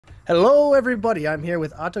Hello, everybody. I'm here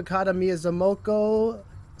with Atokata Miyazumoko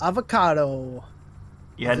Avacado.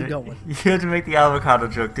 How's it going? You had to make the avocado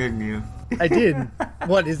joke, didn't you? I did.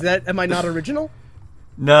 What is that? Am I not original?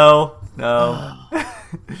 No, no.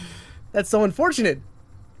 That's so unfortunate.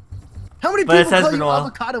 How many But it people has call been you a while.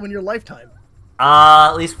 avocado in your lifetime?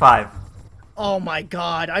 At least 5. Oh my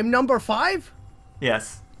god, I'm number 5?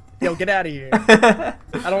 Yes. Yo, get out of here. I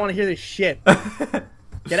don't want to hear this shit.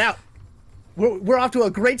 Get out. We're off to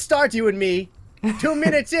a great start, you and me. 2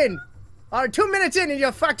 minutes in. 2 minutes in and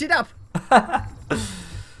you fucked it up.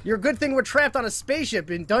 You're a good thing we're trapped on a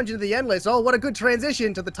spaceship in Dungeon of the Endless. Oh, what a good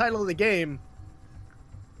transition to the title of the game.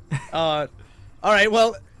 Alright,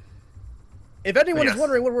 well, if anyone is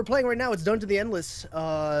wondering what we're playing right now, it's Dungeon of the Endless.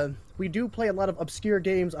 We do play a lot of obscure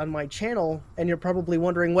games on my channel, and you're probably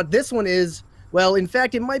wondering what this one is. Well, in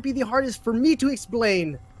fact, it might be the hardest for me to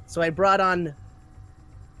explain. So I brought on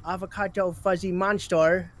Avocado Fuzzy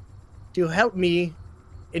Monster to help me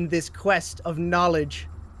in this quest of knowledge.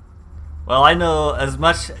 Well, I know as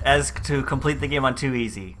much as to complete the game on 2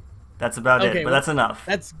 easy. That's about it, but well, that's enough.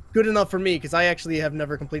 That's good enough for me, because I actually have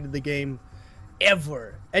never completed the game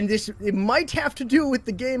ever. And it might have to do with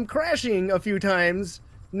the game crashing a few times.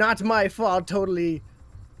 Not my fault, totally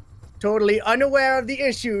unaware of the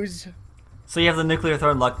issues. So you have the nuclear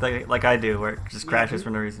thrown luck like I do, where it just crashes for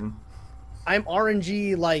no reason. I'm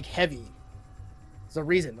RNG, like, heavy. There's a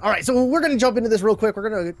reason. Alright, so we're going to jump into this real quick. We're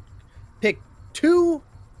going to pick 2...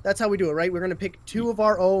 That's how we do it, right? We're going to pick 2 of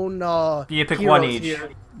our own You pick heroes 1 each. here.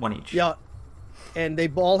 1 each. Yeah. And they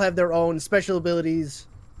all have their own special abilities,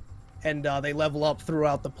 and they level up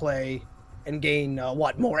throughout the play and gain,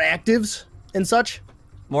 what, more actives and such?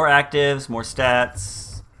 More actives, more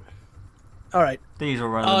stats. Alright. The usual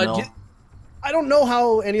run-of-the-mill. I don't know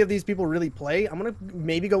how any of these people really play. I'm going to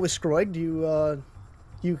maybe go with Scroig. Do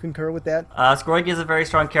you concur with that? Scroig is a very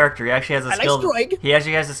strong character. He actually has a skill. Like Scroig. He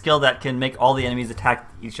actually has a skill that can make all the enemies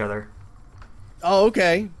attack each other. Oh,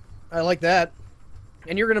 okay. I like that.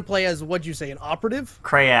 And you're going to play as, what'd you say, an operative?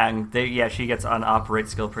 Krayang. Yeah, she gets an operate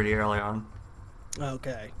skill pretty early on.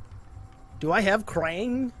 Okay. Do I have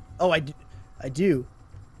Krang? Oh, I do.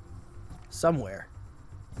 Somewhere.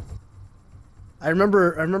 I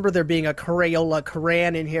remember there being a Crayola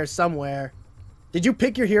Cran in here somewhere. Did you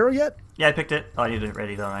pick your hero yet? Yeah, I picked it. Oh, I need it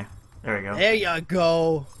ready, don't I? There we go. There you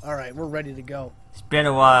go. All right, we're ready to go. It's been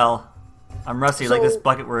a while. I'm rusty like this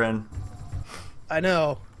bucket we're in. I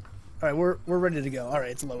know. All right, we're ready to go. All right,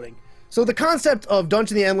 it's loading. So the concept of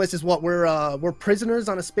Dungeon of the Endless is what we're prisoners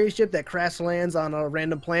on a spaceship that crash lands on a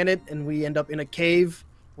random planet, and we end up in a cave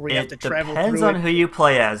where we have to travel through it. It depends on who you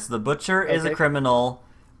play as. The Butcher is a criminal.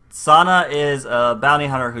 Sana is a bounty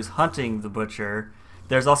hunter who's hunting the Butcher.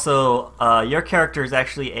 There's also, your character is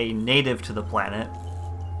actually a native to the planet.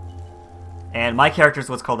 And my character is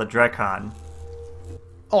what's called a Drekon.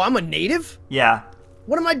 Oh, I'm a native? Yeah.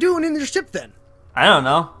 What am I doing in your ship then? I don't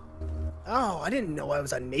know. Oh, I didn't know I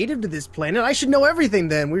was a native to this planet. I should know everything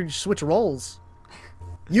then. We switch roles.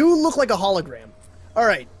 You look like a hologram.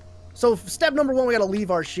 Alright, so step number 1, we gotta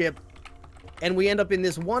leave our ship. And we end up in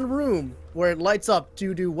this one room where it lights up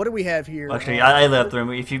to do... What do we have here? Actually, I lit up the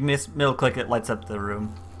room. If you middle click, it lights up the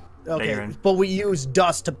room. Okay, but we use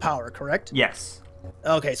dust to power, correct? Yes.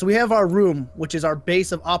 Okay, so we have our room, which is our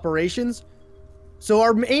base of operations. So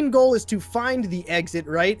our main goal is to find the exit,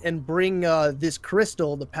 right? And bring this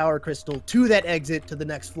crystal, the power crystal, to that exit to the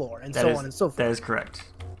next floor, and so on and so forth. That is correct.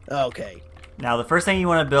 Okay. Now, the first thing you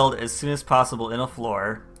want to build as soon as possible in a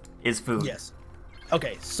floor is food. Yes.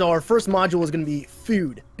 Okay, so our first module is going to be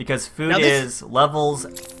food. Because food is levels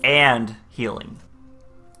and healing.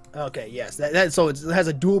 Okay, yes. So it has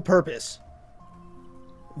a dual purpose.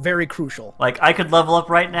 Very crucial. Like, I could level up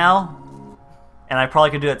right now, and I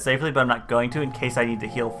probably could do it safely, but I'm not going to in case I need to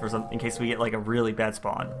heal in case we get, like, a really bad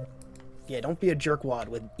spawn. Yeah, don't be a jerkwad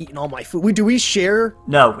with eating all my food. Do we share?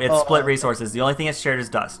 No, it's split resources. The only thing that's shared is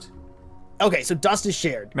dust. Okay, so dust is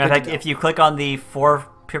shared. Matter of fact, if you click on the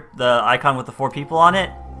icon with the 4 people on it,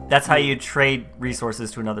 that's how you trade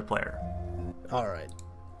resources to another player. Alright.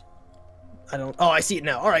 Oh, I see it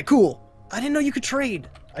now. Alright, cool. I didn't know you could trade.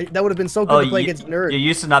 That would have been so good to play against nerds. You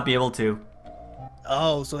used to not be able to.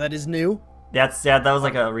 Oh, so that is new? Yeah, that was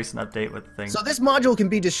like a recent update with the thing. So this module can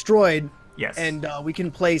be destroyed. Yes. And we can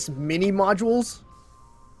place mini modules?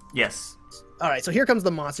 Yes. Alright, so here comes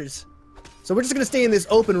the monsters. So we're just going to stay in this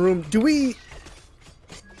open room. Do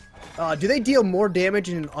they deal more damage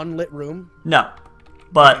in an unlit room? No.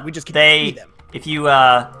 But okay, we just see them. If you,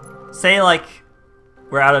 say, like,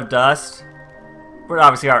 we're out of dust, we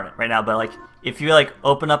obviously aren't right now, but, like, if you, like,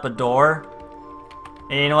 open up a door,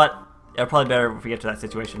 and you know what? It'll probably be better if we get to that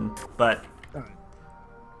situation, but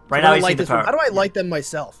Right now you see this room. How do I light them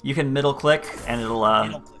myself? You can middle click and it'll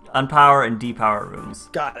unpower and depower rooms.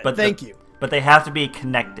 Got it. Thank you. But they have to be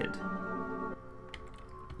connected.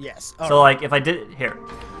 Yes. So like if I did here.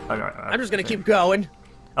 I'm just gonna keep going.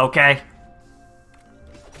 Okay.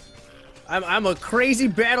 I'm a crazy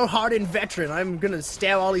battle-hardened veteran. I'm gonna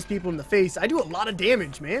stab all these people in the face. I do a lot of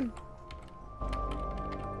damage, man.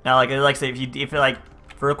 Now, like I say, if like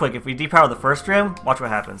real quick, if we depower the first room, watch what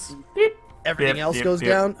happens. Beep. Everything else goes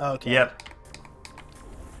down. Okay. Yep.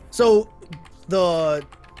 So the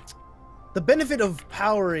benefit of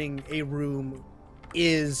powering a room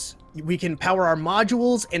is we can power our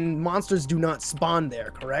modules and monsters do not spawn there.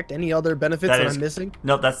 Correct? Any other benefits that I'm missing?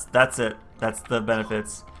 No, that's it. That's the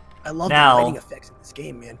benefits. I love the lighting effects in this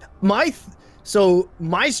game, man.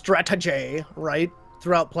 My strategy, right,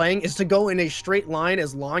 throughout playing is to go in a straight line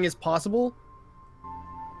as long as possible.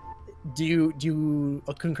 Do you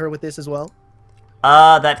concur with this as well?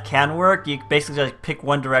 That can work. You basically just pick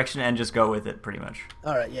one direction and just go with it, pretty much.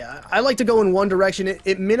 All right, yeah. I like to go in one direction.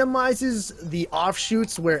 It minimizes the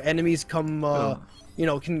offshoots where enemies come,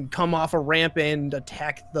 can come off a ramp and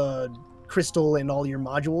attack the crystal and all your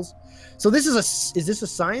modules. So this is this a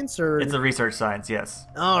science or? It's a research science, yes.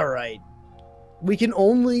 All right. I can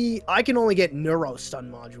only get neurostun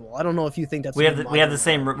module. I don't know if you think that's. We have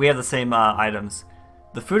the same items.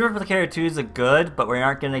 The food replicator 2 is good, but we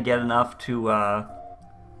aren't gonna get enough to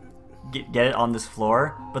get it on this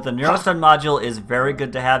floor. But the neurostun module is very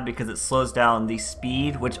good to have because it slows down the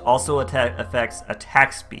speed, which also affects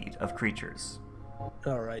attack speed of creatures.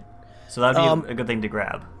 All right. So that'd be a good thing to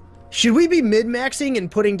grab. Should we be min-maxing and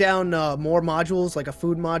putting down more modules, like a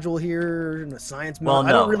food module here and a science module? Well, no.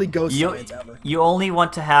 I don't really go science ever. You only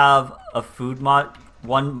want to have a food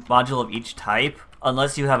one module of each type,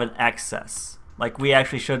 unless you have an excess. Like, we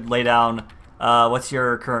actually should lay down, what's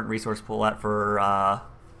your current resource pool at for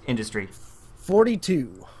industry?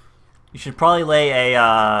 42. You should probably lay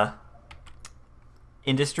a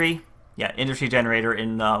industry generator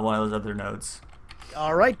in one of those other nodes.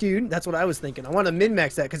 All right, dude. That's what I was thinking. I want to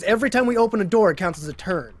min-max that, because every time we open a door, it counts as a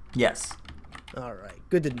turn. Yes. All right.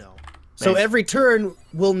 Good to know. Thanks. So every turn,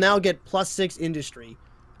 we'll now get +6 industry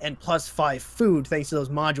and +5 food, thanks to those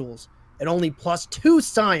modules, and only +2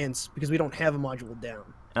 science, because we don't have a module down.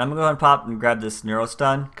 And I'm going to go ahead and pop and grab this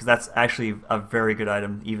neurostun, because that's actually a very good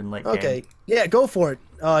item, even late game. Okay. Yeah, go for it.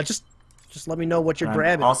 Just let me know what you're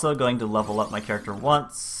grabbing. I'm also going to level up my character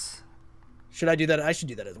once. Should I do that? I should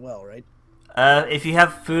do that as well, right? If you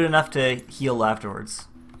have food enough to heal afterwards.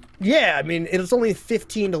 Yeah, I mean, it's only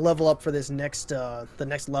 15 to level up for this next, the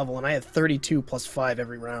next level, and I have 32 + 5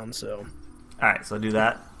 every round, so... Alright, so do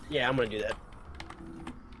that. Yeah, I'm gonna do that.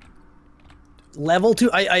 Level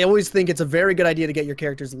 2, I always think it's a very good idea to get your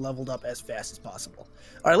characters leveled up as fast as possible.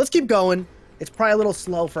 Alright, let's keep going. It's probably a little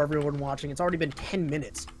slow for everyone watching. It's already been 10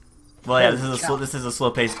 minutes. Well, yeah, this is a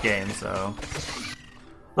slow-paced game, so...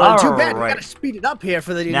 Well, too bad. We gotta speed it up here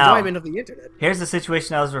for the enjoyment of the internet. Here's the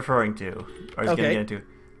situation I was referring to, or was getting into.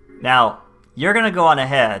 Now, you're gonna go on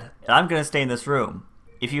ahead, and I'm gonna stay in this room.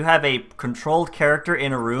 If you have a controlled character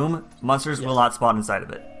in a room, monsters will not spawn inside of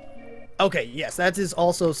it. Okay, yes, that is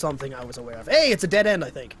also something I was aware of. Hey, it's a dead end, I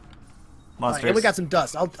think. Monsters. Right, and we got some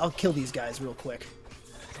dust. I'll kill these guys real quick.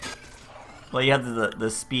 Well, you have the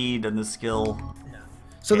speed and the skill. Yeah.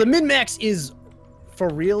 So the min-max is for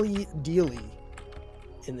really dealy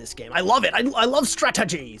in this game. I love it. I love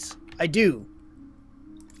strategies. I do.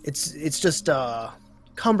 It's just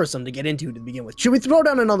cumbersome to get into to begin with. Should we throw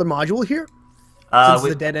down another module here? Since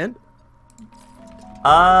it's a dead end?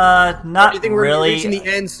 Not do you think really. We're reaching the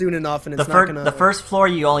end soon enough, and it's not gonna... The first floor,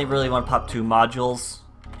 you only really want to pop 2 modules,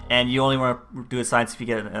 and you only want to do a science if you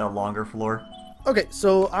get a longer floor. Okay,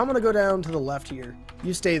 so I'm gonna go down to the left here.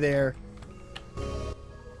 You stay there.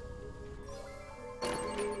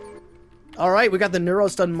 Alright, we got the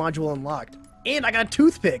neurostun module unlocked. And I got a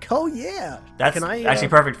toothpick. Oh yeah. That's actually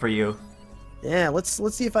perfect for you. Yeah, let's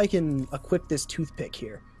see if I can equip this toothpick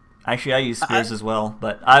here. Actually, I use spears as well,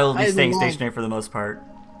 but I will be staying stationary for the most part.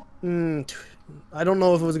 I don't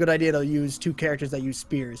know if it was a good idea to use 2 characters that use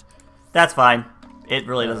spears. That's fine. It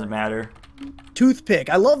really doesn't matter.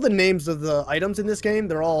 Toothpick. I love the names of the items in this game.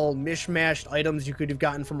 They're all mishmashed items you could have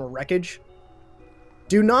gotten from a wreckage.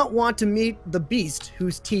 Do not want to meet the beast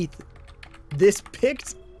whose teeth this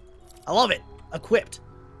picked. I love it. Equipped.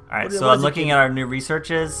 Alright, so I'm looking at our new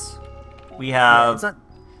researches. We have... Yeah,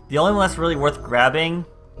 the only one that's really worth grabbing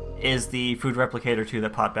is the food replicator 2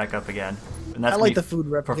 that popped back up again. And that's I like the food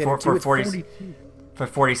replicator 2. For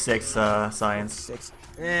 46 science.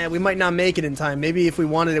 We might not make it in time. Maybe if we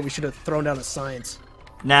wanted it, we should have thrown down a science.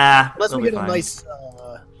 Nah, unless we get a nice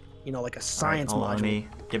you know, like a science hold on, module. let me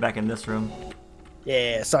get back in this room.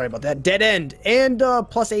 Yeah, sorry about that. Dead end and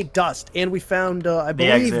 +8 dust, and we found I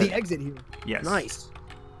believe the exit here. Yes. Nice.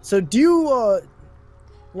 So do you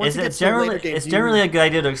Is it generally? It's generally a good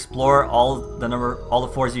idea to explore all the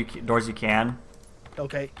doors you can.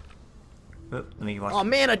 Okay. Oop, let me watch. Oh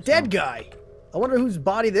man, a dead guy. I wonder whose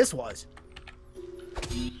body this was.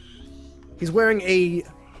 He's wearing a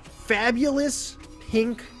fabulous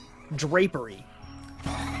pink drapery.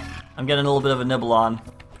 I'm getting a little bit of a nibble on.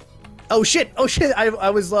 Oh shit! Oh shit! I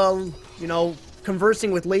was you know,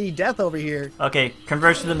 conversing with Lady Death over here. Okay,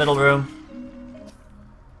 converge to the middle room.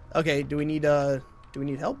 Okay, do we need help?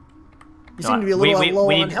 You seem to be a little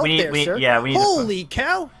low on health there, sir. Yeah, we need. Holy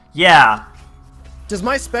cow! Yeah. Does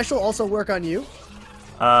my special also work on you?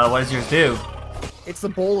 What does yours do? It's the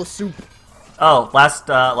bowl of soup. Oh, last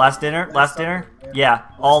dinner. Yeah,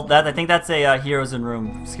 all that. I think that's a heroes in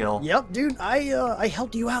room skill. Yep, dude. I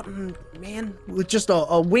helped you out, man, with just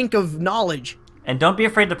a wink of knowledge. And don't be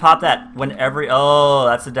afraid to pop that whenever. Oh,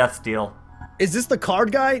 that's a death steal. Is this the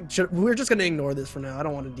card guy? We're just gonna ignore this for now. I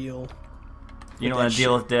don't want to deal. You don't want to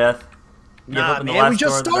deal with death. Nah, man. We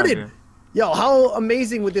just started. Yo, how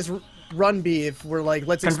amazing would this run be if we're like,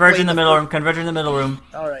 let's converge in the middle room. Converge in the middle room.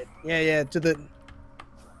 All right. Yeah. To the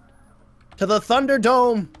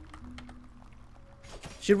Thunderdome.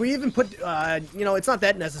 Should we even put? You know, it's not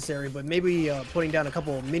that necessary, but maybe putting down a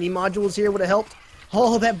couple of mini modules here would have helped.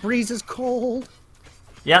 Oh, that breeze is cold.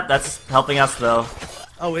 Yep, that's helping us though.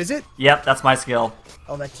 Oh, is it? Yep, that's my skill.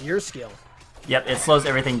 Oh, that's your skill. Yep, it slows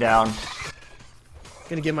everything down.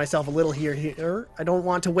 Gonna give myself a little here. I don't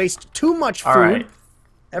want to waste too much food. All right.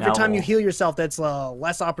 Every time you heal yourself, that's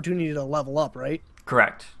less opportunity to level up, right?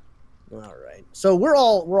 Correct. All right. So we're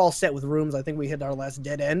all set with rooms. I think we hit our last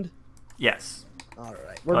dead end. Yes. All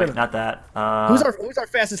right. Not that. Who's our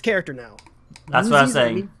fastest character now? That's what I'm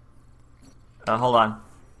saying. Hold on.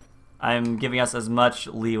 I'm giving us as much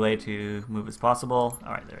leeway to move as possible.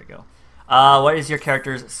 All right, there we go. What is your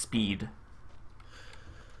character's speed?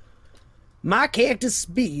 My character's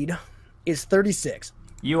speed is 36.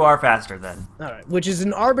 You are faster then. All right, which is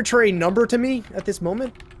an arbitrary number to me at this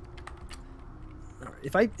moment. All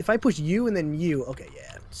right, if I push you and then you, okay,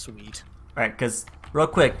 yeah, sweet. All right, because real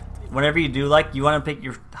quick, whenever you do you want to pick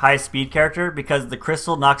your highest speed character because the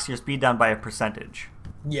crystal knocks your speed down by a percentage.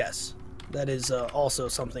 Yes, that is also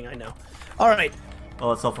something I know. All right.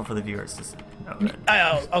 Well, it's helpful for the viewers to see.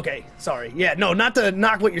 Oh, okay. Sorry. Yeah, no, not to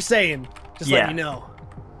knock what you're saying. Just let you know.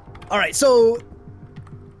 All right, so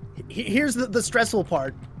here's the stressful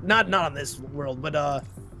part. Not on this world, but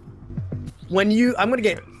when I'm gonna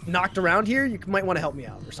get knocked around here, you might want to help me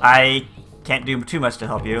out or something. I can't do too much to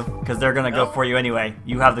help you because they're gonna go for you anyway.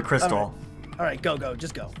 You have the crystal. All right, go,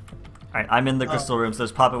 just go. All right, I'm in the crystal room, so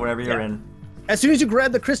just pop it whenever you're in. As soon as you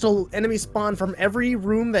grab the crystal, enemies spawn from every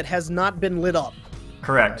room that has not been lit up.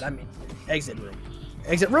 Correct. Right, I mean, exit room.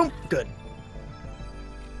 Exit room? Good.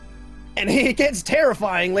 And it gets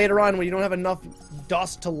terrifying later on when you don't have enough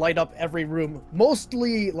dust to light up every room.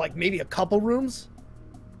 Mostly, like, maybe a couple rooms,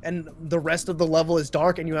 and the rest of the level is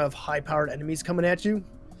dark and you have high-powered enemies coming at you.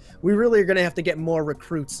 We really are going to have to get more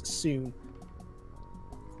recruits soon.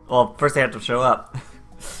 Well, first they have to show up.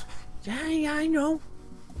 Yeah, I know.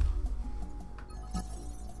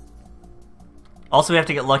 Also, we have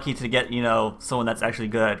to get lucky to get, someone that's actually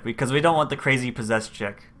good, because we don't want the crazy possessed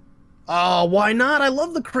chick. Oh, why not? I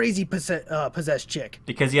love the crazy possessed chick.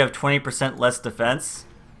 Because you have 20% less defense.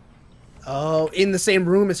 Oh, in the same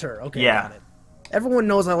room as her. Okay, yeah. Got it. Everyone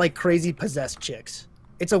knows I like crazy possessed chicks.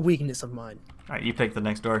 It's a weakness of mine. All right, you pick the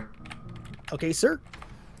next door. Okay, sir.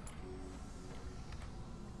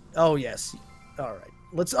 Oh, yes. All right.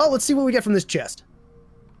 Let's see what we get from this chest.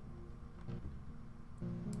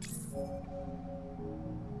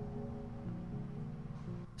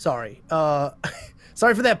 Sorry.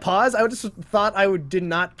 Sorry for that pause. I just thought I did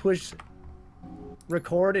not push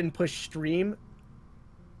record and push stream.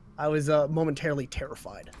 I was momentarily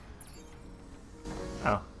terrified.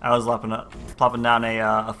 Oh, I was plopping down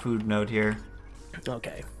a food node here.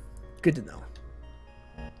 Okay, good to know.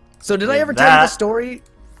 So did I ever tell you the story?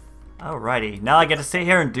 Alrighty, now I get to sit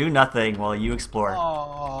here and do nothing while you explore.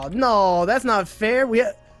 Oh no, that's not fair.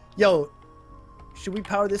 Yo, should we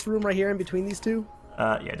power this room right here in between these two?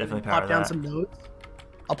 Yeah, definitely power that. Pop down some nodes.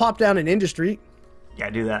 I'll pop down an industry. Yeah,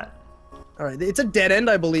 do that. All right, it's a dead end,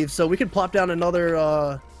 I believe, so we could plop down another.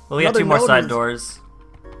 Well, we got two more side doors.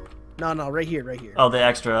 No, right here. Oh, the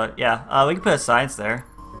extra. Yeah, we can put a science there.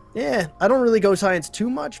 Yeah, I don't really go science too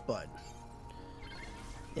much, but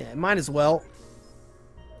yeah, might as well.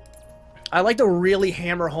 I like to really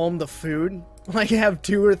hammer home the food. Like have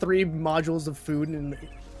 2 or 3 modules of food and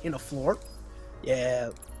in a floor. Yeah.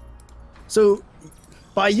 So,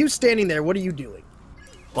 by you standing there, what are you doing?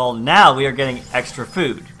 Well, now we are getting extra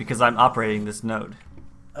food because I'm operating this node.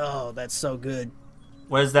 Oh, that's so good.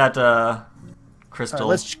 What is that, crystal?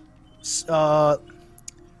 Right,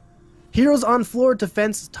 heroes on floor,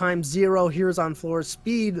 defense times 0. Heroes on floor,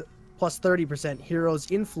 speed plus 30%. Heroes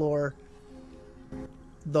in floor.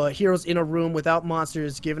 The heroes in a room without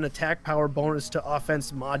monsters give an attack power bonus to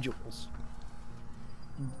offense modules.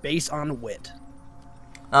 Based on wit.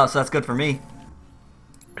 Oh, so that's good for me.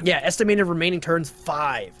 Yeah, estimated remaining turns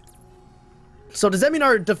 5. So does that mean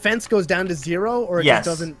our defense goes down to 0, or it just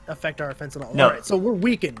doesn't affect our offense at all? No. All right, so we're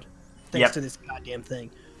weakened thanks to this goddamn thing.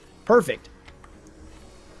 Perfect.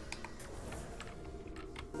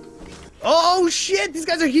 Oh shit! These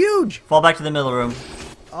guys are huge. Fall back to the middle room.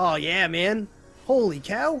 Oh yeah, man! Holy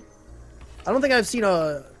cow! I don't think I've seen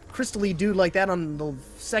a crystally dude like that on the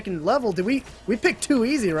 2nd level. Did we? We picked too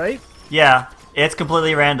easy, right? Yeah, it's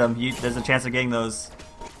completely random. There's a chance of getting those.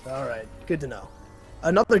 All right, good to know.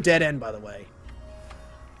 Another dead end, by the way.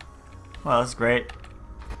 Well, that's great.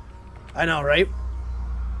 I know, right?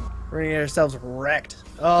 We're gonna get ourselves wrecked.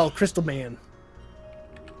 Oh, Crystal Man.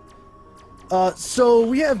 So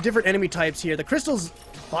we have different enemy types here. The crystals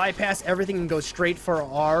bypass everything and go straight for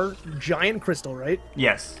our giant crystal, right?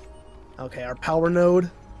 Yes. Okay, our power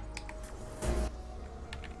node.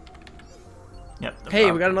 Yep.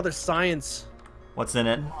 Hey, we got another science. What's in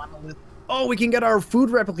it? Monolith. Oh, we can get our food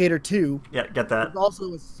replicator too. Yeah, get that. There's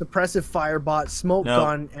also a suppressive firebot, smoke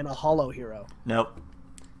gun, and a hollow hero. Nope.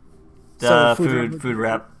 So food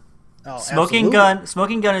rep. Oh, Smoking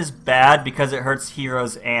gun is bad because it hurts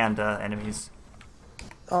heroes and enemies.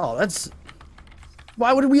 Oh, that's...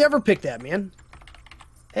 Why would we ever pick that, man?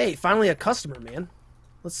 Hey, finally a customer, man.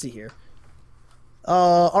 Let's see here.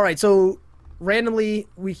 Alright, so randomly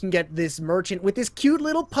we can get this merchant with this cute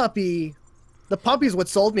little puppy. The puppy's what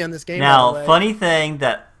sold me on this game. Now, funny thing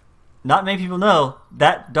that not many people know,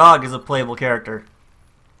 that dog is a playable character.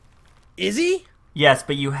 Is he? Yes,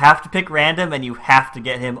 but you have to pick random and you have to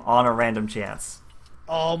get him on a random chance.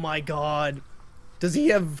 Oh my god. Does he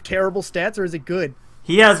have terrible stats or is it good?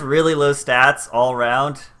 He has really low stats all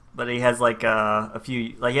around, but he has like a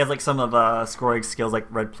few, like he has like some of scoring skills like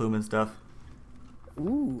Red Plume and stuff.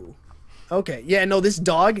 Ooh. Okay. Yeah, no, this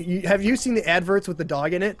dog, have you seen the adverts with the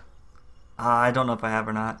dog in it? I don't know if I have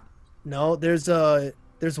or not. No, there's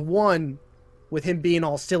one with him being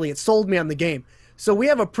all silly. It sold me on the game. So we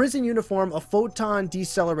have a prison uniform, a photon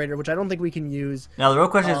decelerator, which I don't think we can use. Now the real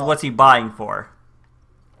question is, what's he buying for?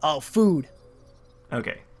 Oh, food.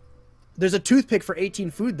 Okay. There's a toothpick for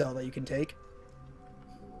 18 food, though, that you can take.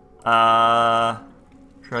 Sure, I'll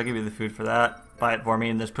give you the food for that. Buy it for me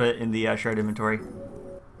and just put it in the shared inventory.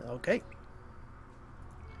 Okay.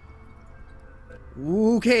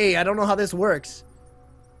 Okay, I don't know how this works.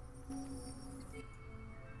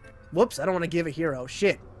 Whoops, I don't want to give a hero.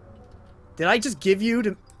 Shit. Did I just give you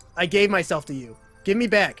to... I gave myself to you. Give me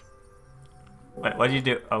back. Wait, what did you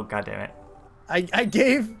do? Oh, god damn it. I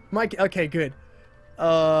gave my... Okay, good.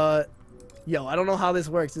 Yo, I don't know how this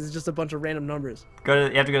works. This is just a bunch of random numbers. You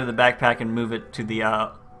have to go to the backpack and move it to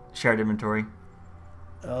the shared inventory.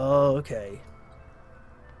 Oh, okay.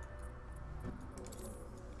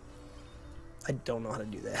 I don't know how to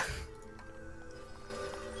do that.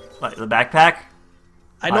 What, the backpack?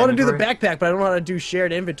 I know how to do the backpack, but I don't know how to do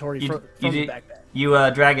shared inventory from the backpack. You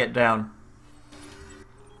drag it down.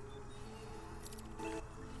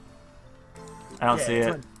 I don't see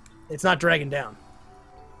it. It's not dragging down.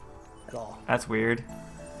 At all. That's weird.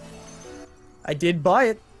 I did buy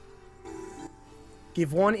it.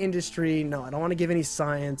 Give one industry. No, I don't want to give any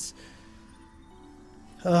science.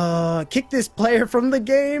 Kick this player from the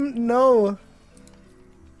game? No.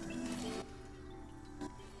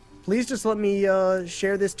 Please just let me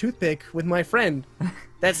share this toothpick with my friend.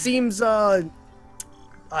 That seems a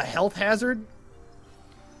health hazard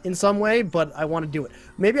in some way, but I want to do it.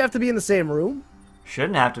 Maybe I have to be in the same room?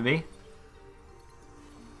 Shouldn't have to be.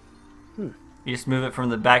 You just move it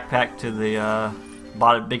from the backpack to the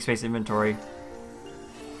bottom big space inventory.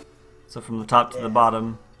 So from the top to the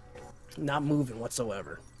bottom. Not moving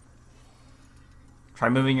whatsoever. Try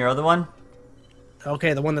moving your other one.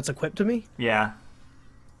 Okay, the one that's equipped to me? Yeah.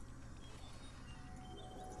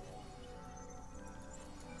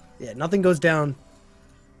 Yeah, nothing goes down.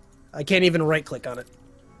 I can't even right-click on it.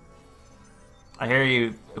 I hear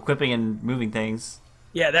you equipping and moving things.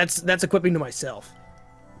 Yeah, that's equipping to myself.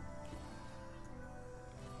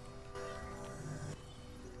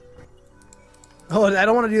 Oh, I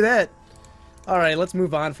don't want to do that. All right, let's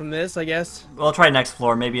move on from this, I guess. Well, I'll try next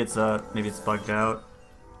floor. Maybe it's bugged out.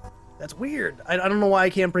 That's weird. I don't know why I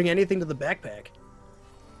can't bring anything to the backpack.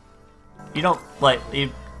 You don't, like,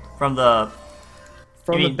 from the...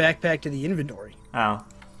 From the backpack to the inventory. Oh.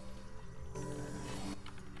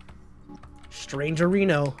 Stranger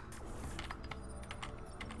Reno.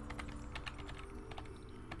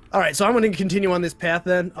 Alright, so I'm going to continue on this path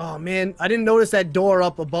then. Oh man, I didn't notice that door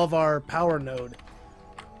up above our power node.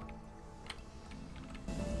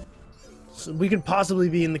 So we could possibly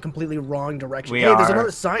be in the completely wrong direction. Hey, there's another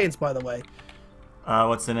science, by the way.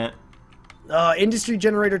 What's in it? Industry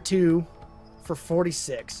Generator 2 for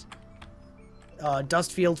 46.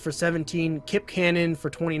 Dust Field for 17. Kip Cannon for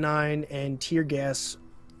 29. And Tear Gas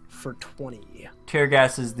for 20. Tear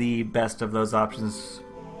Gas is the best of those options.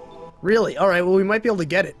 Really? Alright, well we might be able to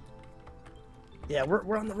get it. Yeah,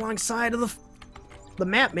 we're on the wrong side of the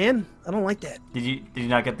map, man. I don't like that. Did you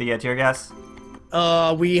not get the Tear Gas?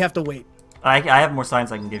 We have to wait. I have more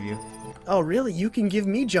science I can give you. Oh, really? You can give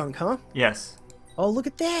me junk, huh? Yes. Oh, look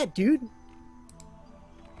at that, dude.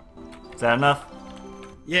 Is that enough?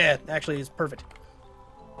 Yeah, actually, it's perfect.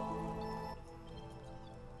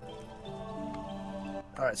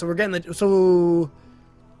 Alright, so we're getting the... So...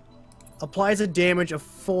 Applies a damage of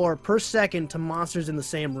 4 per second to monsters in the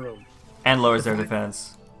same room. And lowers their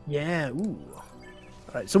defense. Yeah, ooh.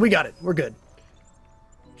 Alright, so we got it. We're good.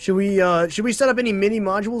 Should we set up any mini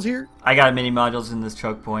modules here? I got mini modules in this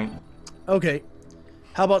choke point. Okay.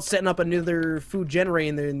 How about setting up another food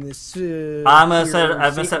generator in this? I'm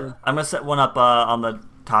gonna set one up on the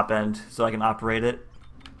top end so I can operate it.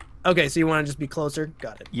 Okay, so you want to just be closer?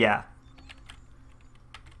 Got it. Yeah.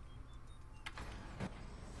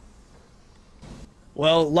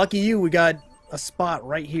 Well, lucky you, we got a spot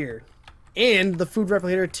right here, and the food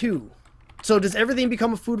replicator too. So does everything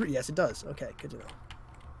become a food? Yes, it does. Okay, good to know.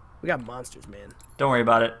 We got monsters, man. Don't worry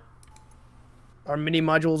about it. Our mini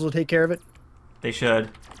modules will take care of it. They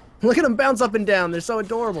should. Look at them bounce up and down. They're so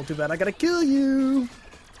adorable. Too bad I gotta kill you.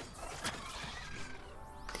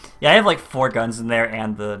 Yeah, I have like 4 guns in there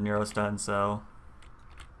and the neurostun, so...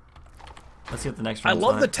 Let's see what the next one is. I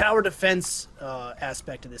love the tower defense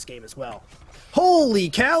aspect of this game as well.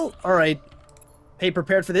 Holy cow! Alright. Hey,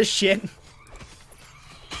 prepared for this shit.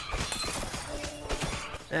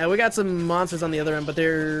 We got some monsters on the other end, but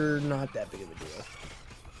they're not that big of a deal.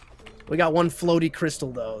 We got one floaty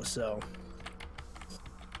crystal, though, so...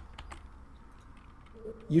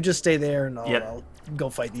 You just stay there, and I'll go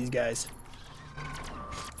fight these guys.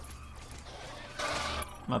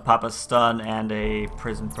 I'm gonna pop a stun and a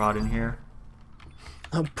prison prod in here.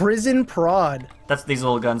 A prison prod? That's what these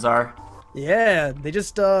little guns are. Yeah, they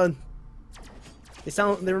just, they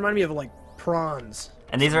remind me of, like, prawns.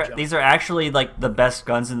 And these are actually like the best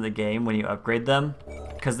guns in the game when you upgrade them,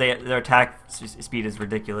 because their attack speed is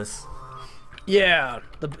ridiculous. Yeah,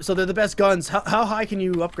 so they're the best guns. How high can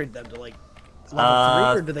you upgrade them to, like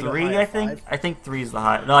level 3, or do they go high? I think 3 is the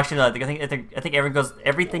high. No, actually no. I think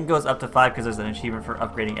everything goes up to 5 because there's an achievement for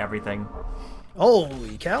upgrading everything.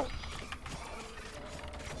 Holy cow!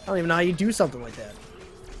 I don't even know how you do something like that.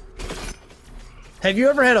 Have you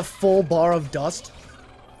ever had a full bar of dust?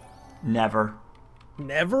 Never.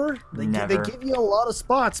 Never? Never. They give you a lot of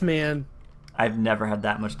spots, man. I've never had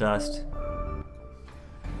that much dust.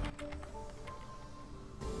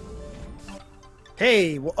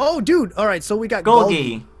 Hey, well, oh, dude. All right, so we got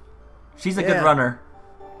Golgi. She's a good runner.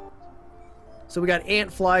 So we got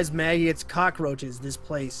ant flies, maggots, cockroaches. This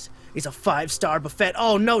place is a 5-star buffet.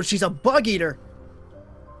 Oh no, she's a bug eater.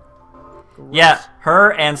 Gross. Yeah,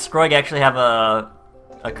 her and Scroig actually have a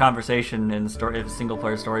conversation in the single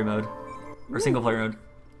player story mode. Or single player mode.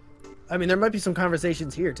 I mean, there might be some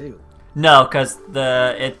conversations here too. No, because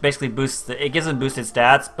it basically boosts it gives them boosted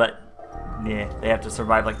stats, but yeah, they have to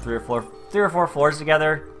survive like 3 or 4 floors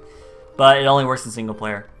together. But it only works in single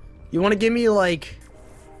player. You want to give me like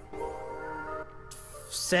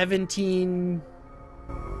 17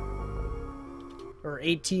 or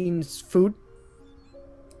 18 food?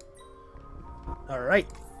 All right.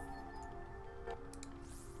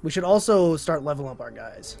 We should also start leveling up our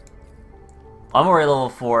guys. I'm already level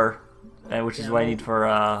 4, which is what I need for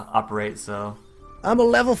operate, so... I'm a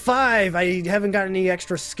level 5! I haven't got any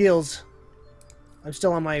extra skills. I'm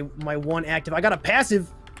still on my 1 active. I got a passive!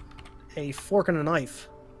 A fork and a knife.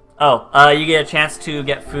 Oh, you get a chance to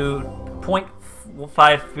get food,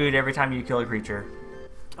 0.5 food every time you kill a creature.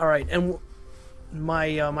 Alright, and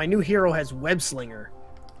my new hero has Web Slinger.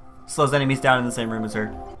 Slows enemies down in the same room as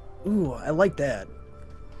her. Ooh, I like that.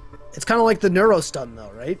 It's kind of like the Neurostun,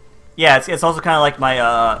 though, right? Yeah, it's also kind of like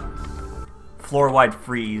my floor-wide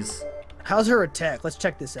freeze. How's her attack? Let's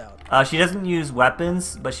check this out. She doesn't use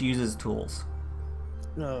weapons, but she uses tools.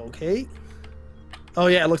 Okay. Oh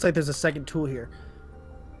yeah, it looks like there's a second tool here.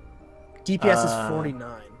 DPS is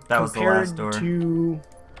 49. That was the last door. To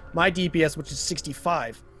my DPS, which is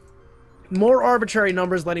 65. More arbitrary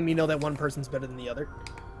numbers letting me know that one person's better than the other.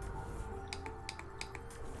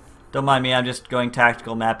 Don't mind me, I'm just going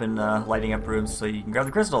tactical map and lighting up rooms so you can grab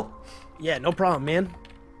the crystal. Yeah, no problem, man.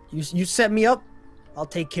 You set me up, I'll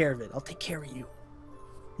take care of it. I'll take care of you.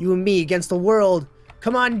 You and me against the world.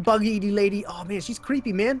 Come on, bug-eaty lady. Oh, man, she's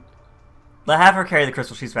creepy, man. Have her carry the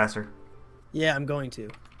crystal, she's faster. Yeah, I'm going to.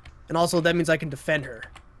 And also, that means I can defend her.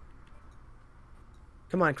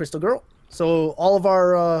 Come on, crystal girl. So, all of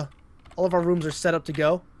our rooms are set up to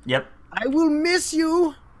go. Yep. I will miss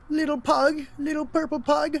you, little pug. Little purple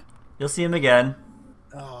pug. You'll see him again.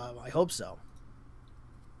 Oh, I hope so.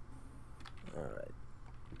 Alright.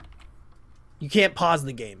 You can't pause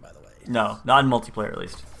the game, by the way. No, not in multiplayer at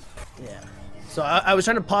least. Yeah. So I was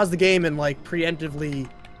trying to pause the game and like preemptively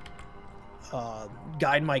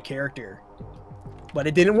guide my character. But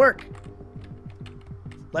it didn't work.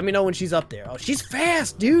 Let me know when she's up there. Oh, she's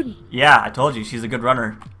fast, dude! Yeah, I told you, she's a good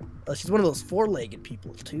runner. She's one of those four-legged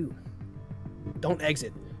people, too. Don't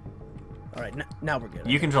exit. Alright, now we're good.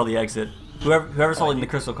 You control the exit. Whoever's holding the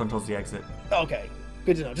crystal controls the exit. Okay,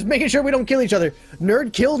 good to know. Just making sure we don't kill each other.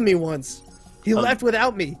 Nerd killed me once. He left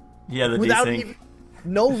without me. Yeah, the without desync. even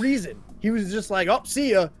no reason. He was just like, oh,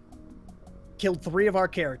 see ya. Killed 3 of our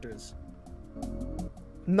characters.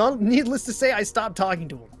 Needless to say, I stopped talking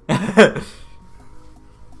to him.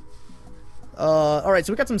 Alright,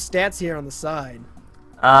 so we got some stats here on the side.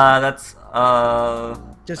 That's,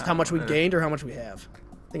 Just how much we gained or how much we have?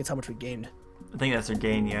 I think it's how much we gained. I think that's our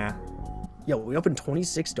gain, yeah. Yo, we opened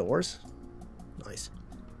 26 doors? Nice.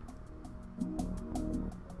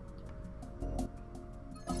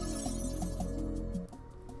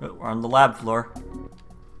 Oh, we're on the lab floor.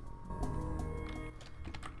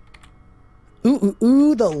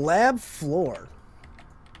 Ooh, the lab floor.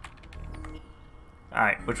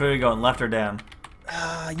 Alright, which way are we going, left or down?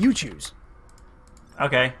 You choose.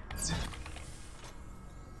 Okay.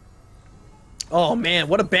 Oh man,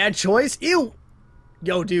 what a bad choice. Ew!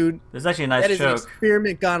 Yo, dude. There's actually a nice that is choke. An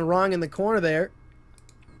experiment gone wrong in the corner there.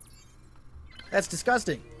 That's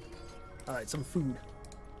disgusting. Alright, some food.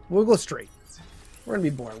 We'll go straight. We're gonna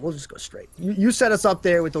be boring. We'll just go straight. You set us up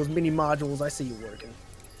there with those mini modules. I see you working.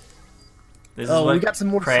 This is what we got some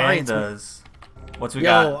more Crane science. does. What's we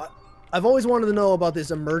got? I've always wanted to know about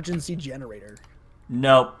this emergency generator.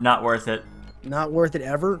 Nope, not worth it. Not worth it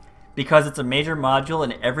ever? Because it's a major module,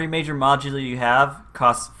 and every major module you have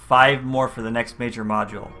costs 5 more for the next major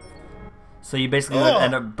module. So you basically would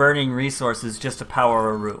end up burning resources just to power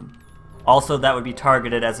a room. Also, that would be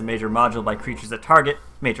targeted as a major module by creatures that target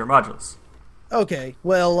major modules. Okay,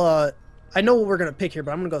 well, I know what we're going to pick here,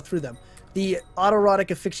 but I'm going to go through them. The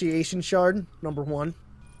autoerotic asphyxiation shard, number 1.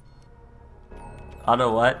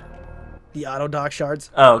 Auto what? The auto dock shards.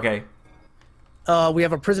 Oh, okay. We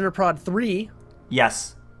have a prisoner prod 3.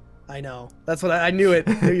 Yes. I know. That's what I knew it.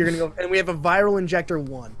 You're going to go. And we have a viral injector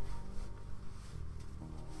 1.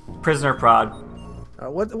 Prisoner prod.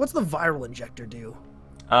 What's the viral injector do?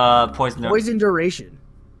 Poison duration.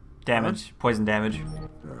 Damage. Huh? Poison damage.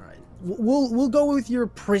 All right. We'll go with your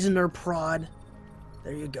prisoner prod.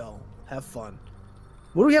 There you go. Have fun.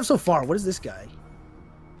 What do we have so far? What is this guy?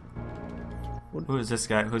 Who is this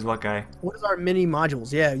guy? Who's what guy? What is our mini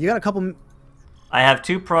modules? Yeah, you got a couple. I have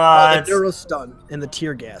 2 prods. The Neurostun and the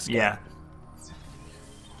tear gas guy. Yeah.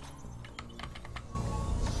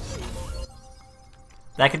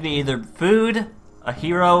 That could be either food, a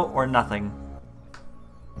hero, or nothing.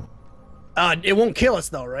 It won't kill us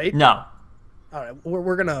though, right? No. All right,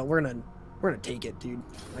 we're gonna take it, dude.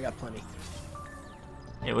 I got plenty.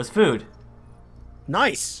 It was food.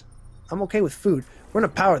 Nice. I'm okay with food. We're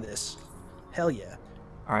gonna power this. Hell yeah.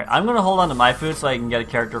 All right, I'm gonna hold on to my food so I can get a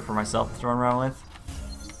character for myself to run around with.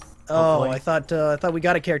 Oh, I thought we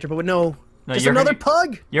got a character, but no. No, just another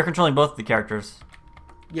pug. You're controlling both the characters.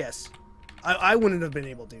 Yes, I wouldn't have been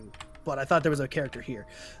able to, but I thought there was a character here.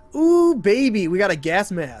 Ooh, baby, we got a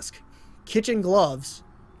gas mask, kitchen gloves.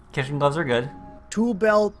 Kitchen gloves are good. Tool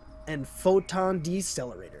belt and photon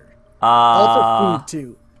decelerator. All for food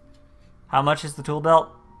too. How much is the tool belt?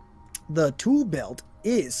 The tool belt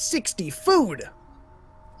is 60 food.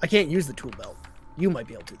 I can't use the tool belt. You might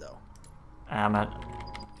be able to though. I'm not.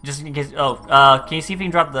 Just in case. Oh, can you see if you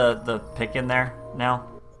can drop the pick in there now?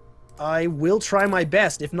 I will try my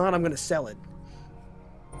best. If not, I'm gonna sell it.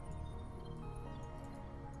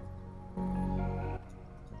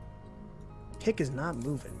 Pick is not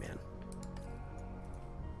moving, man.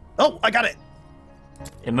 Oh, I got it.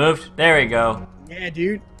 It moved. There we go. Yeah,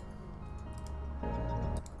 dude.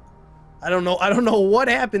 I don't know what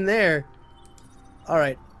happened there. All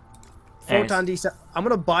right. Photon decel. I'm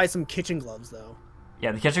gonna buy some kitchen gloves though.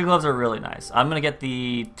 Yeah, the kitchen gloves are really nice. I'm gonna get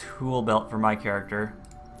the tool belt for my character,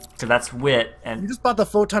 because that's wit. And you just bought the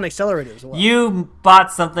photon accelerator as well. You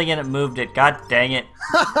bought something and it moved it. God dang it!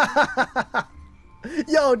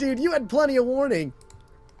 Yo, dude, you had plenty of warning.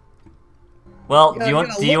 Well, do you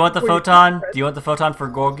want the photon? Do you want the photon for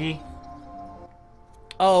Gorgie?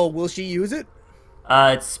 Oh, will she use it?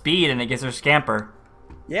 It's speed and it gives her scamper.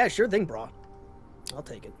 Yeah, sure thing, bro. I'll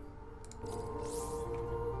take it.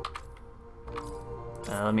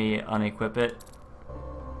 Let me unequip it.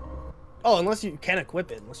 Oh, unless you can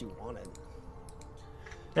equip it, unless you want it.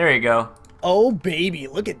 There you go. Oh, baby,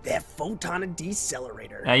 look at that photon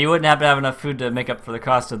decelerator. Now, you wouldn't have to have enough food to make up for the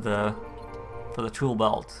cost of the tool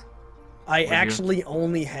belt. I actually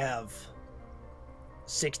only have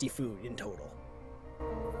 60 food in total.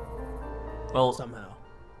 Well, somehow.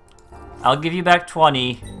 I'll give you back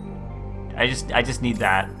 20. I just need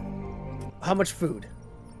that. How much food?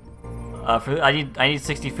 I need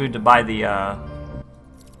 60 food to buy the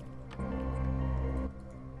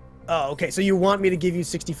Oh, okay. So you want me to give you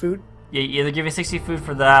 60 food? Yeah, either give me 60 food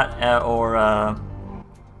for that, or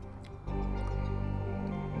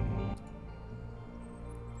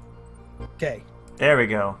Okay. There we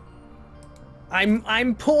go.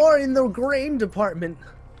 I'm poor in the grain department.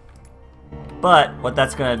 But what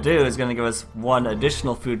that's gonna do is gonna give us one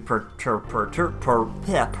additional food per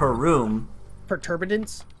room.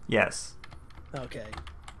 Perturbance? Yes. Okay.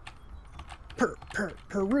 Per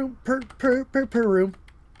room per room.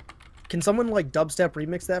 Can someone like dubstep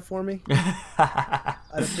remix that for me? I'd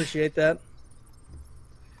appreciate that.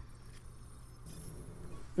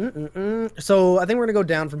 So I think we're gonna go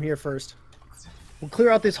down from here first. We'll clear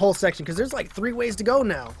out this whole section because there's like 3 ways to go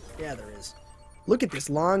now. Yeah, there is. Look at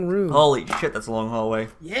this long room. Holy shit, that's a long hallway.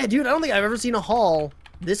 Yeah, dude, I don't think I've ever seen a hall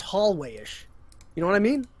this hallway-ish. You know what I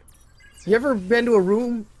mean? You ever been to a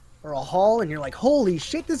room or a hall and you're like, holy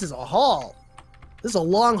shit, this is a hall. This is a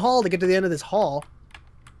long hall to get to the end of this hall.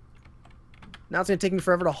 Now it's gonna take me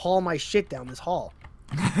forever to haul my shit down this hall.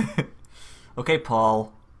 Okay,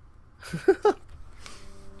 Paul.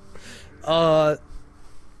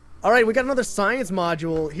 Alright, we got another science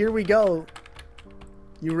module. Here we go.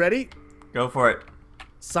 You ready? Go for it.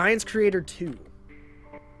 Science Creator 2.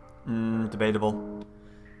 Debatable.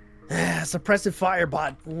 Suppressive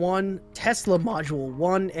Firebot 1, Tesla Module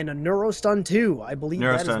 1, and a Neurostun 2. I believe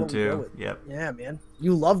that is what we go with. Yep. Yeah, man.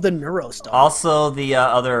 You love the Neurostun. Also, the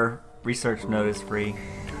other research node is free.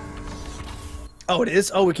 Oh, it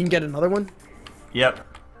is? Oh, we can get another one? Yep.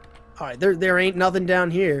 Alright, there ain't nothing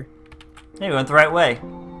down here. Hey, we went the right way.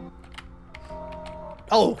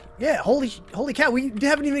 Oh, yeah, holy cow, we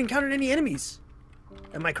haven't even encountered any enemies.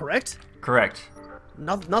 Am I correct? Correct.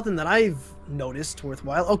 Nothing that I've noticed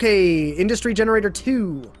worthwhile. Okay, Industry Generator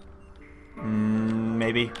 2.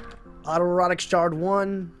 Maybe. Autoerotic Shard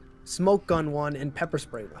 1, Smoke Gun 1, and Pepper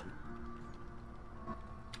Spray 1.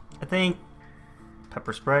 I think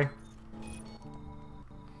pepper spray.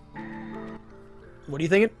 What are you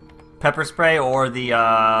thinking? Pepper spray or the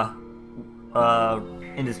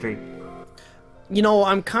industry. You know,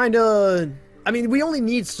 I'm kind of... I mean, we only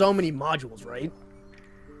need so many modules, right?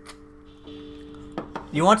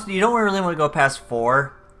 You don't really want to go past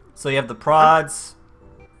 4. So you have the prods,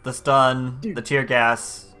 the stun, the tear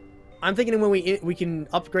gas. I'm thinking when we can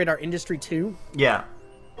upgrade our industry 2. Yeah.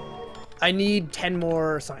 I need 10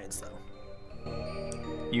 more science,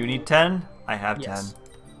 though. You need 10? I have 10.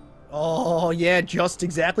 Oh, yeah, just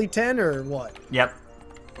exactly 10, or what? Yep.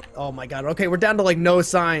 Oh my god. Okay, we're down to, like, no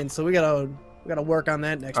science, so we gotta work on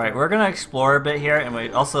that next time. Alright, we're gonna explore a bit here, and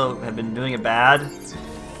we also have been doing it bad.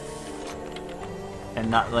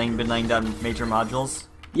 And not been laying down major modules.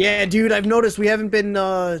 Yeah, dude, I've noticed we haven't been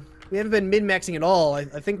min-maxing at all. I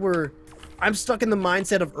think I'm stuck in the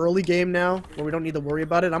mindset of early game now, where we don't need to worry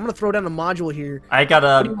about it. I'm gonna throw down a module here. I got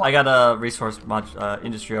a resource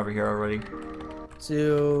industry over here already.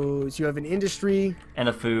 So you have an industry and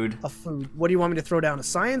a food. A food. What do you want me to throw down? A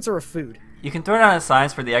science or a food? You can throw down a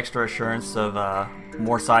science for the extra assurance of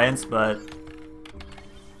more science, but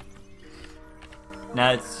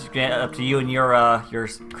now it's up to you and your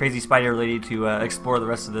crazy spider lady to explore the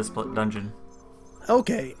rest of this dungeon.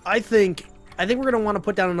 Okay, I think we're gonna want to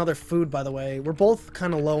put down another food. By the way, we're both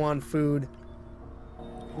kind of low on food.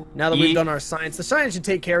 Now that we've done our science, the science should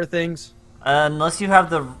take care of things. Unless you have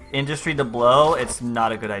the industry to blow, it's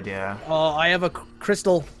not a good idea. I have a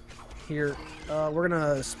crystal here. We're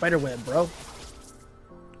gonna spiderweb, bro.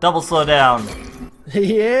 Double slow down.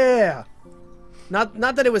 Yeah. Not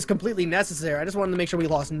that it was completely necessary. I just wanted to make sure we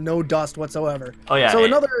lost no dust whatsoever. Oh yeah. So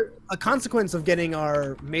a consequence of getting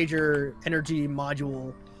our major energy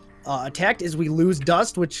module attacked is we lose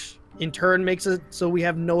dust, which in turn makes it so we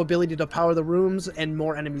have no ability to power the rooms and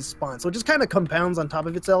more enemies spawn. So it just kind of compounds on top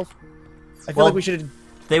of itself. I feel like we should...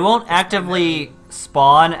 They won't actively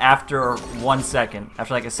spawn after 1 second.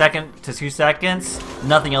 After like 1 second to 2 seconds,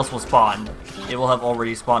 nothing else will spawn. It will have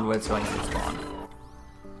already spawned when it's going to spawn.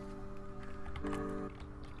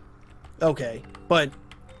 Okay, but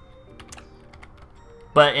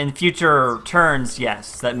in future turns,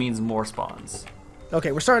 yes, that means more spawns.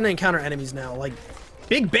 Okay, we're starting to encounter enemies now, like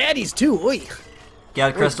big baddies too. Oy.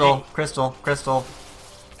 Yeah, crystal, Okay. crystal.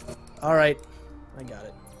 All right, I got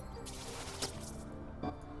it.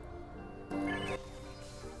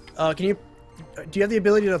 Do you have the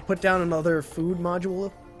ability to put down another food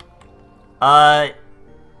module?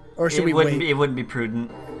 Or should we wait? It wouldn't be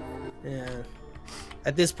prudent. Yeah.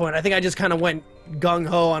 At this point, I think I just kind of went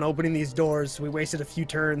gung-ho on opening these doors. We wasted a few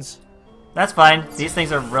turns. That's fine. These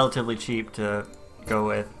things are relatively cheap to go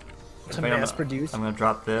with. To mass produce. I'm gonna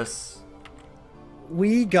drop this.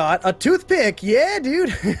 We got a toothpick! Yeah,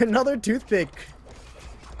 dude! Another toothpick.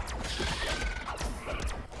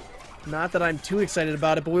 Not that I'm too excited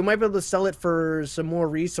about it, but we might be able to sell it for some more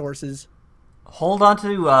resources. Hold on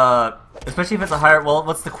to, especially if it's a higher... Well,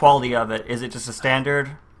 what's the quality of it? Is it just a standard?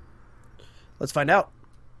 Let's find out.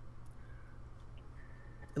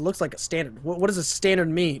 It looks like a standard. What does a standard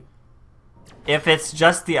mean? If it's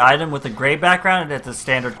just the item with a gray background, it's a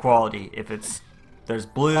standard quality. If there's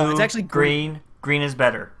blue, it's actually green is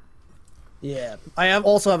better. Yeah. I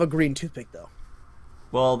also have a green toothpick, though.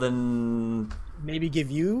 Well, then... Maybe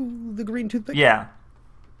give you the green toothpick? Yeah.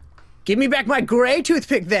 Give me back my gray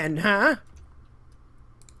toothpick, then, huh?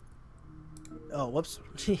 Oh, whoops.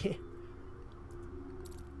 There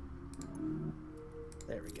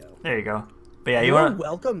we go. There you go. But yeah, You're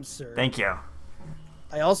welcome, sir. Thank you.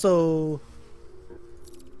 I also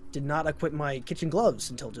did not equip my kitchen gloves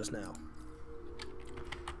until just now.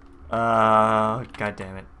 God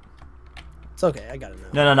damn it. It's okay, I got it now.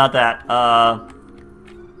 No, not that.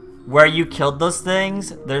 Where you killed those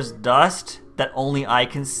things, there's dust that only I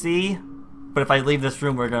can see. But if I leave this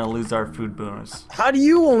room, we're gonna lose our food bonus. How do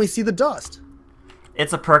you only see the dust?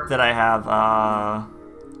 It's a perk that I have. I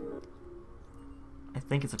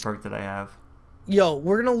think it's a perk that I have. Yo,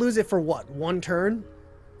 we're gonna lose it for what? 1 turn?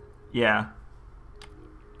 Yeah.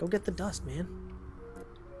 Go get the dust, man.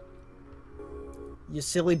 You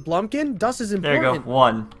silly blumpkin. Dust is important. There you go.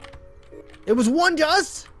 1. It was 1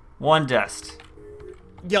 dust? 1 dust.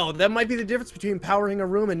 Yo, that might be the difference between powering a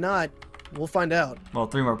room and not. We'll find out. Well,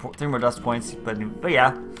 3 more dust points, but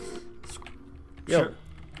yeah. Yo. Sure.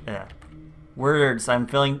 Yeah. Words. I'm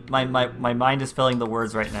feeling my mind is filling the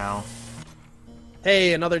words right now.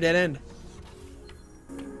 Hey, another dead end.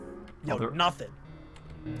 Yo, nothing.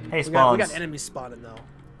 Hey, spawns. We got enemies spawning though.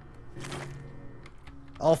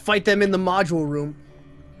 I'll fight them in the module room.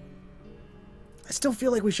 I still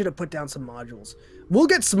feel like we should have put down some modules. We'll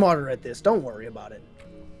get smarter at this. Don't worry about it.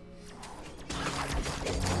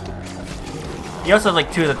 You also have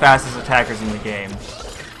like 2 of the fastest attackers in the game.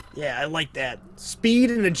 Yeah, I like that. Speed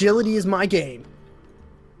and agility is my game.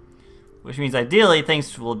 Which means ideally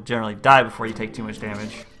things will generally die before you take too much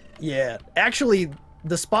damage. Yeah, actually,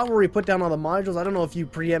 the spot where we put down all the modules, I don't know if you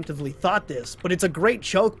preemptively thought this, but it's a great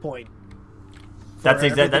choke point. That's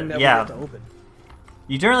exactly, yeah.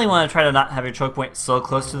 You generally want to try to not have your choke point so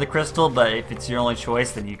close to the crystal, but if it's your only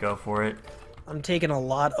choice, then you go for it. I'm taking a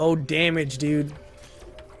lot of damage, dude.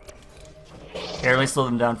 Here, let me slow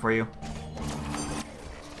them down for you.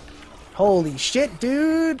 Holy shit,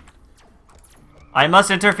 dude! I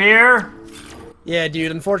must interfere! Yeah,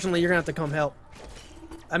 dude, unfortunately, you're gonna have to come help.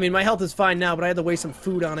 I mean, my health is fine now, but I had to waste some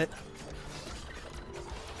food on it.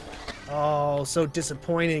 Oh, so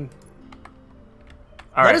disappointing.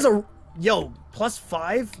 Alright. That is a... Yo,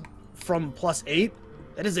 +5 from +8?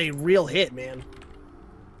 That is a real hit, man.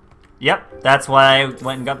 Yep, that's why I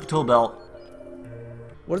went and got the tool belt.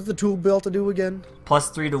 What does the tool belt to do again?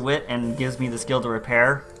 +3 to wit and gives me the skill to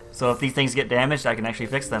repair. So if these things get damaged, I can actually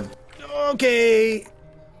fix them. Okay.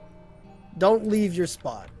 Don't leave your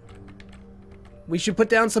spot. We should put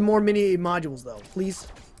down some more mini modules, though. Please.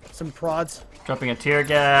 Some prods. Dropping a tear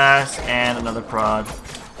gas and another prod.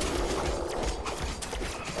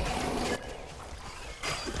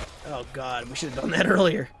 Oh god, we should have done that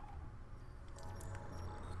earlier.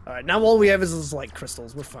 Alright, now all we have is like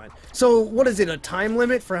crystals. We're fine. So, what is it? A time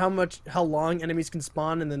limit for how long enemies can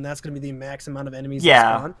spawn, and then that's going to be the max amount of enemies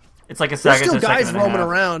that spawn? It's like a There's second. still to a guys second and a roaming half.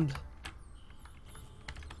 around.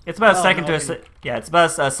 It's about a second to it's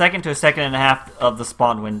about a second to a second and a half of the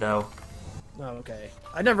spawn window. Oh, okay.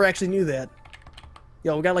 I never actually knew that.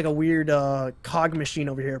 Yo, we got like a weird cog machine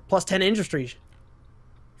over here. Plus 10 industry.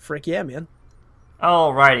 Frick yeah, man.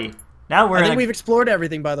 Alrighty. Now I think we've explored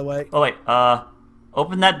everything, by the way. Oh wait,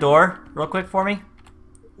 open that door real quick for me.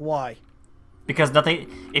 Why? Because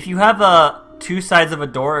nothing. If you have two sides of a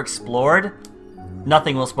door explored,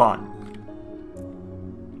 nothing will spawn.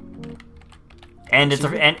 And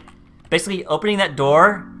and basically opening that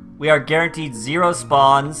door, we are guaranteed 0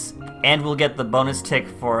 spawns, and we'll get the bonus tick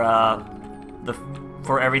for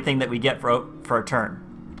for everything that we get for a turn.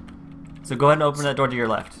 So go ahead and open that door to your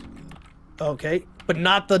left. Okay, but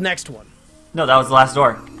not the next one. No, that was the last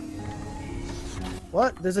door.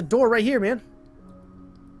 What? There's a door right here, man.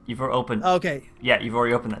 You've opened. Okay. Yeah, you've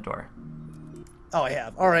already opened that door. Oh, I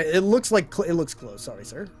have. All right. It looks like it looks closed. Sorry,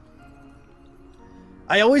 sir.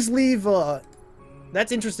 I always leave.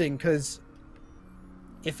 That's interesting because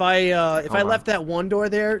if I left that one door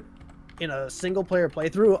there in a single player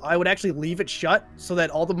playthrough, I would actually leave it shut so that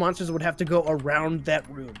all the monsters would have to go around that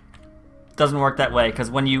room. Doesn't work that way because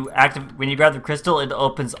when you grab the crystal, it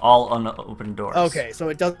opens all unopened doors. Okay, so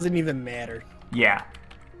it doesn't even matter. Yeah.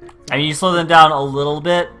 I mean, you slow them down a little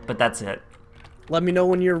bit, but that's it. Let me know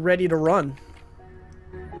when you're ready to run,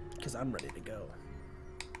 because I'm ready to go.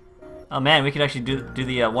 Oh man, we could actually do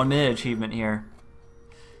the 1 minute achievement here.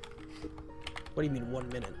 What do you mean 1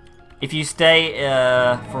 minute? If you stay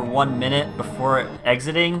for 1 minute before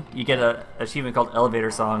exiting, you get an achievement called Elevator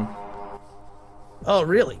Song. Oh,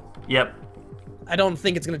 really? Yep. I don't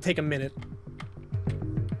think it's gonna take a minute.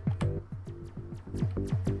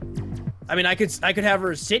 I mean, I could have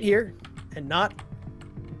her sit here and not.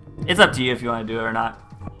 It's up to you if you want to do it or not.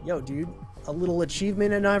 Yo, dude, a little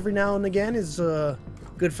achievement and every now and again is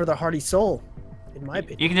good for the hearty soul, in my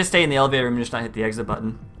opinion. You can just stay in the elevator room and just not hit the exit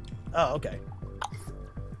button. Oh, okay.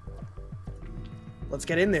 Let's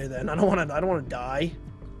get in there then. I don't want to die.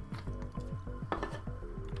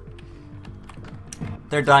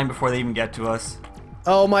 They're dying before they even get to us.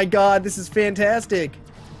 Oh my god, this is fantastic.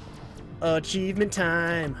 Achievement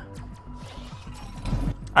time.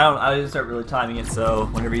 I didn't start really timing it, so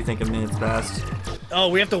whenever you think a minute's passed. Oh,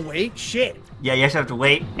 we have to wait? Shit. Yeah, you actually have to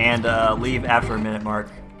wait and leave after a minute mark.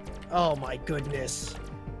 Oh my goodness.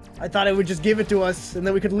 I thought it would just give it to us and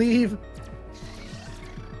then we could leave.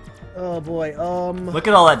 Oh boy, Look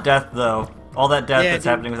at all that death though. All that death that's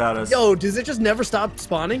happening without us. Yo, does it just never stop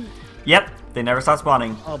spawning? Yep, they never stop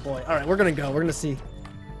spawning. Oh boy. Alright, we're gonna go. We're gonna see.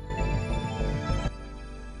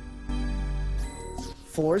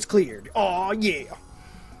 Floor is cleared. Oh yeah.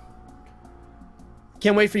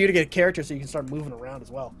 Can't wait for you to get a character so you can start moving around as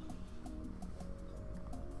well.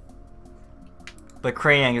 But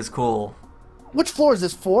Krayang is cool. Which floor is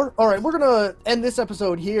this for? Alright, we're gonna end this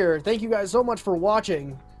episode here. Thank you guys so much for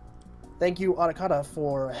watching. Thank you, Avacado,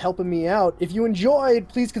 for helping me out. If you enjoyed,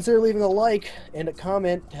 please consider leaving a like and a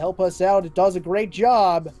comment to help us out. It does a great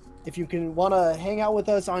job. If you want to hang out with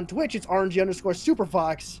us on Twitch, it's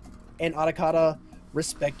RNG_Superfox and Avacado,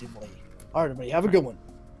 respectively. Alright, everybody, have a good one.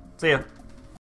 See ya.